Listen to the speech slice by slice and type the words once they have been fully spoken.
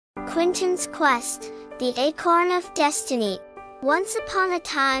Quentin's Quest, the Acorn of Destiny. Once upon a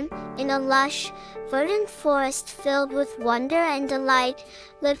time, in a lush, verdant forest filled with wonder and delight,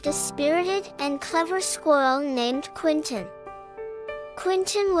 lived a spirited and clever squirrel named Quentin.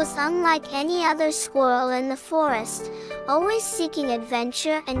 Quentin was unlike any other squirrel in the forest, always seeking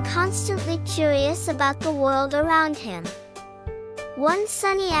adventure and constantly curious about the world around him. One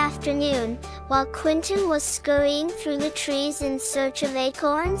sunny afternoon, while Quentin was scurrying through the trees in search of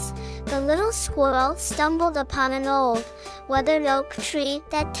acorns, the little squirrel stumbled upon an old, weathered oak tree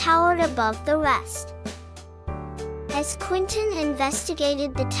that towered above the rest. As Quentin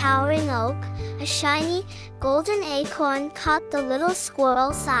investigated the towering oak, a shiny, golden acorn caught the little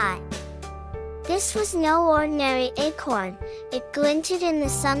squirrel's eye. This was no ordinary acorn. It glinted in the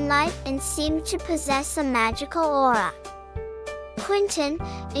sunlight and seemed to possess a magical aura. Quentin,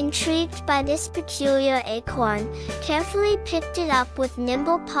 intrigued by this peculiar acorn, carefully picked it up with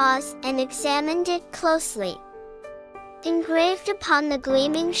nimble paws and examined it closely. Engraved upon the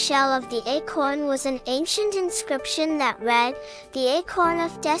gleaming shell of the acorn was an ancient inscription that read, "The Acorn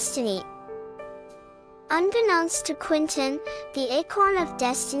of Destiny." Unbeknownst to Quentin, the Acorn of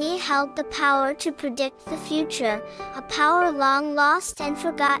Destiny held the power to predict the future, a power long lost and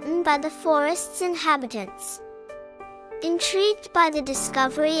forgotten by the forest's inhabitants. Intrigued by the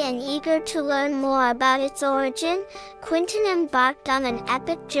discovery and eager to learn more about its origin, Quentin embarked on an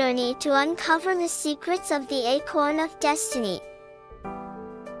epic journey to uncover the secrets of the Acorn of Destiny.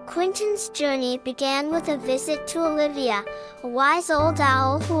 Quentin's journey began with a visit to Olivia, a wise old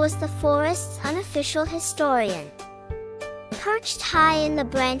owl who was the forest's unofficial historian. Perched high in the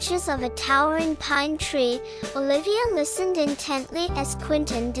branches of a towering pine tree, Olivia listened intently as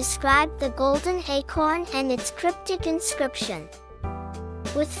Quentin described the golden acorn and its cryptic inscription.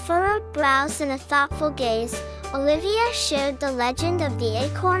 With furrowed brows and a thoughtful gaze, Olivia shared the legend of the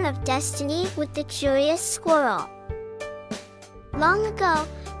Acorn of Destiny with the curious squirrel. Long ago,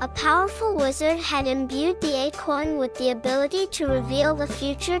 a powerful wizard had imbued the acorn with the ability to reveal the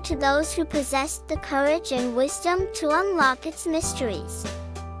future to those who possessed the courage and wisdom to unlock its mysteries.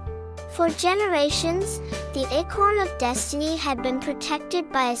 For generations, the Acorn of Destiny had been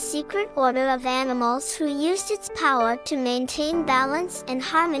protected by a secret order of animals who used its power to maintain balance and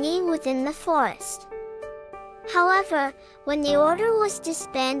harmony within the forest. However, when the order was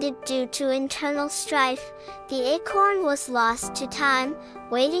disbanded due to internal strife, the acorn was lost to time,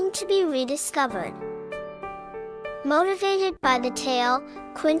 waiting to be rediscovered. Motivated by the tale,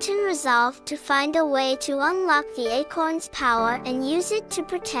 Quentin resolved to find a way to unlock the acorn's power and use it to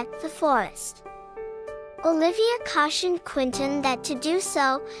protect the forest. Olivia cautioned Quentin that to do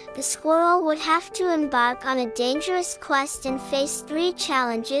so, the squirrel would have to embark on a dangerous quest and face 3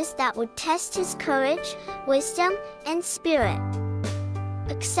 challenges that would test his courage, wisdom, and spirit.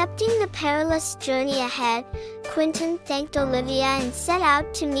 Accepting the perilous journey ahead, Quentin thanked Olivia and set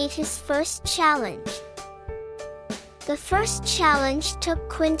out to meet his first challenge. The first challenge took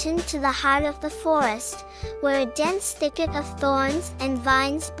Quentin to the heart of the forest, where a dense thicket of thorns and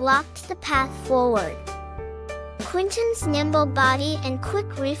vines blocked the path forward. Quentin's nimble body and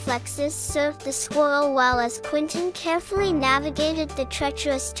quick reflexes served the squirrel well as Quentin carefully navigated the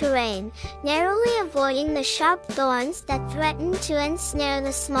treacherous terrain, narrowly avoiding the sharp thorns that threatened to ensnare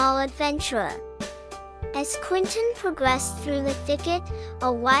the small adventurer. As Quentin progressed through the thicket,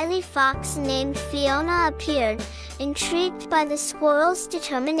 a wily fox named Fiona appeared, intrigued by the squirrel's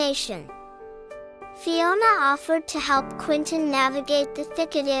determination. Fiona offered to help Quentin navigate the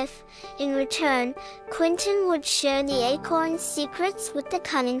thicket if, in return, Quentin would share the acorn's secrets with the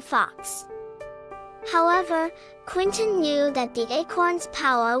cunning fox. However, Quentin knew that the acorn's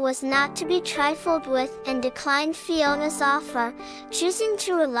power was not to be trifled with and declined Fiona's offer, choosing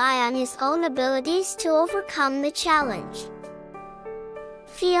to rely on his own abilities to overcome the challenge.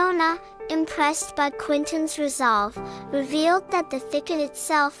 Fiona, impressed by Quentin's resolve, revealed that the thicket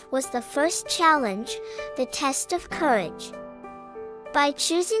itself was the first challenge, the test of courage. By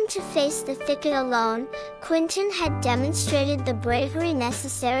choosing to face the thicket alone, Quentin had demonstrated the bravery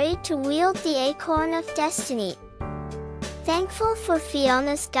necessary to wield the Acorn of Destiny. Thankful for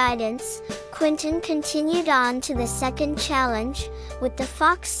Fiona's guidance, Quentin continued on to the second challenge, with the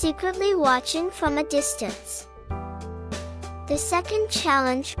fox secretly watching from a distance. The second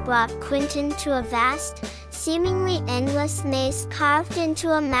challenge brought Quentin to a vast, seemingly endless maze carved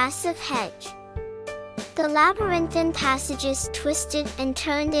into a massive hedge. The labyrinthine passages twisted and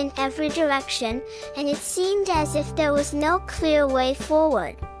turned in every direction, and it seemed as if there was no clear way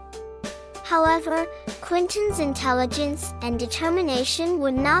forward. However, Quentin's intelligence and determination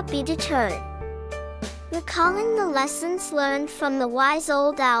would not be deterred. Recalling the lessons learned from the wise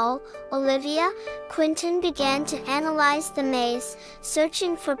old owl, Olivia, Quentin began to analyze the maze,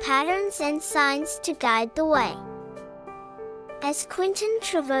 searching for patterns and signs to guide the way. As Quentin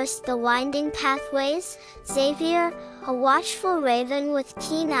traversed the winding pathways, Xavier, a watchful raven with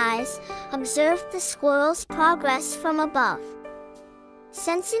keen eyes, observed the squirrel's progress from above.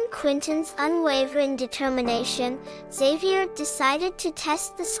 Sensing Quentin's unwavering determination, Xavier decided to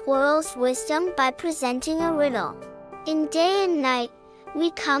test the squirrel's wisdom by presenting a riddle. In day and night,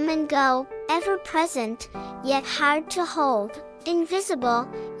 we come and go, ever present, yet hard to hold, invisible,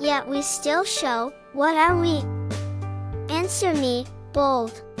 yet we still show. What are we? Answer me,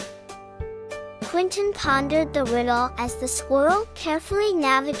 bold. Quentin pondered the riddle as the squirrel carefully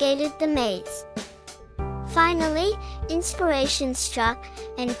navigated the maze. Finally, inspiration struck,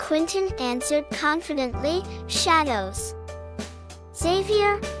 and Quentin answered confidently, shadows.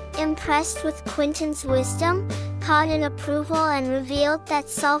 Xavier, impressed with Quentin's wisdom, caught in approval and revealed that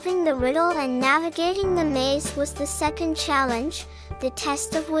solving the riddle and navigating the maze was the second challenge, the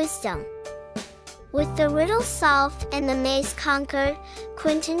test of wisdom. With the riddle solved and the maze conquered,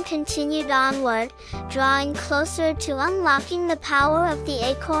 Quentin continued onward, drawing closer to unlocking the power of the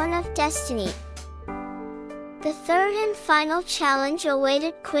Acorn of Destiny. The third and final challenge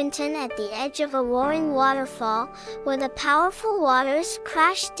awaited Quentin at the edge of a roaring waterfall, where the powerful waters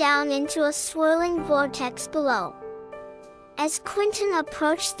crashed down into a swirling vortex below. As Quentin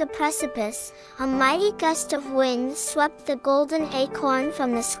approached the precipice, a mighty gust of wind swept the golden acorn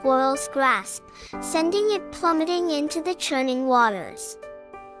from the squirrel's grasp, sending it plummeting into the churning waters.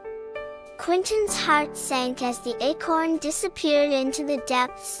 Quentin's heart sank as the acorn disappeared into the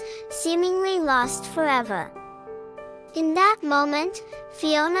depths, seemingly lost forever. In that moment,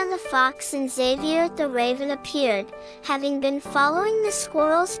 Fiona the fox and Xavier the raven appeared, having been following the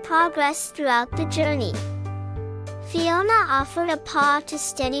squirrel's progress throughout the journey. Fiona offered a paw to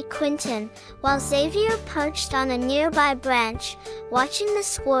steady Quentin, while Xavier perched on a nearby branch, watching the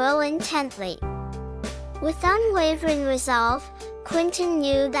squirrel intently. With unwavering resolve, Quentin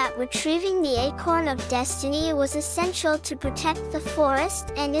knew that retrieving the Acorn of Destiny was essential to protect the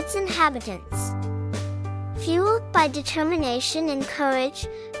forest and its inhabitants. Fueled by determination and courage,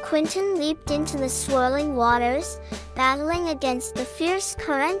 Quentin leaped into the swirling waters, battling against the fierce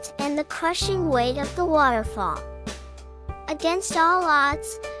current and the crushing weight of the waterfall. Against all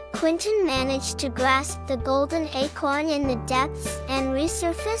odds, Quentin managed to grasp the golden acorn in the depths and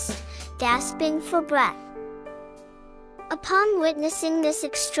resurfaced, gasping for breath. Upon witnessing this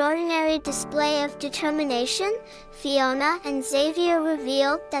extraordinary display of determination, Fiona and Xavier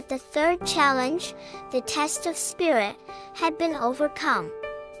revealed that the third challenge, the test of spirit, had been overcome.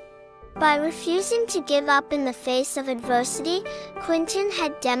 By refusing to give up in the face of adversity, Quentin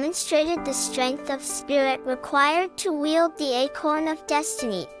had demonstrated the strength of spirit required to wield the Acorn of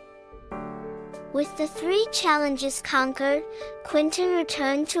Destiny. With the 3 challenges conquered, Quentin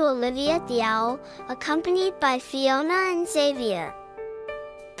returned to Olivia the owl, accompanied by Fiona and Xavier.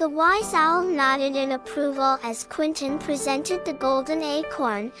 The wise owl nodded in approval as Quentin presented the golden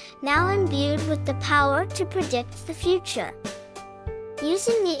acorn, now imbued with the power to predict the future.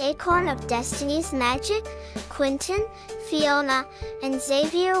 Using the Acorn of Destiny's magic, Quentin, Fiona, and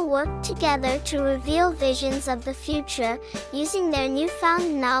Xavier worked together to reveal visions of the future, using their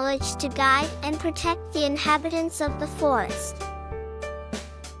newfound knowledge to guide and protect the inhabitants of the forest.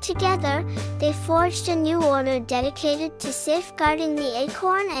 Together, they forged a new order dedicated to safeguarding the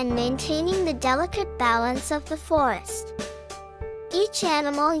acorn and maintaining the delicate balance of the forest. Each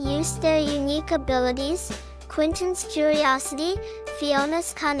animal used their unique abilities, Quentin's curiosity,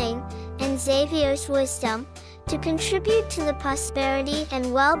 Fiona's cunning, and Xavier's wisdom, to contribute to the prosperity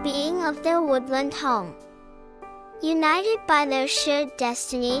and well-being of their woodland home. United by their shared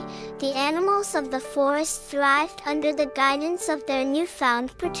destiny, the animals of the forest thrived under the guidance of their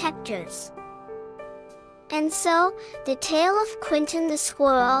newfound protectors. And so, the tale of Quentin the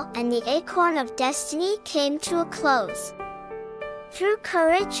squirrel and the Acorn of Destiny came to a close. Through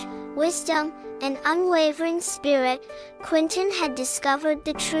courage, wisdom, and unwavering spirit, Quentin had discovered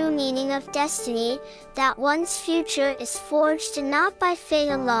the true meaning of destiny, that one's future is forged not by fate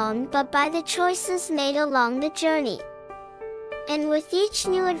alone but by the choices made along the journey. And with each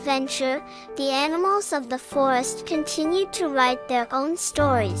new adventure, the animals of the forest continued to write their own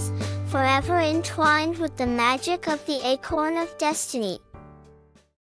stories, forever entwined with the magic of the Acorn of Destiny.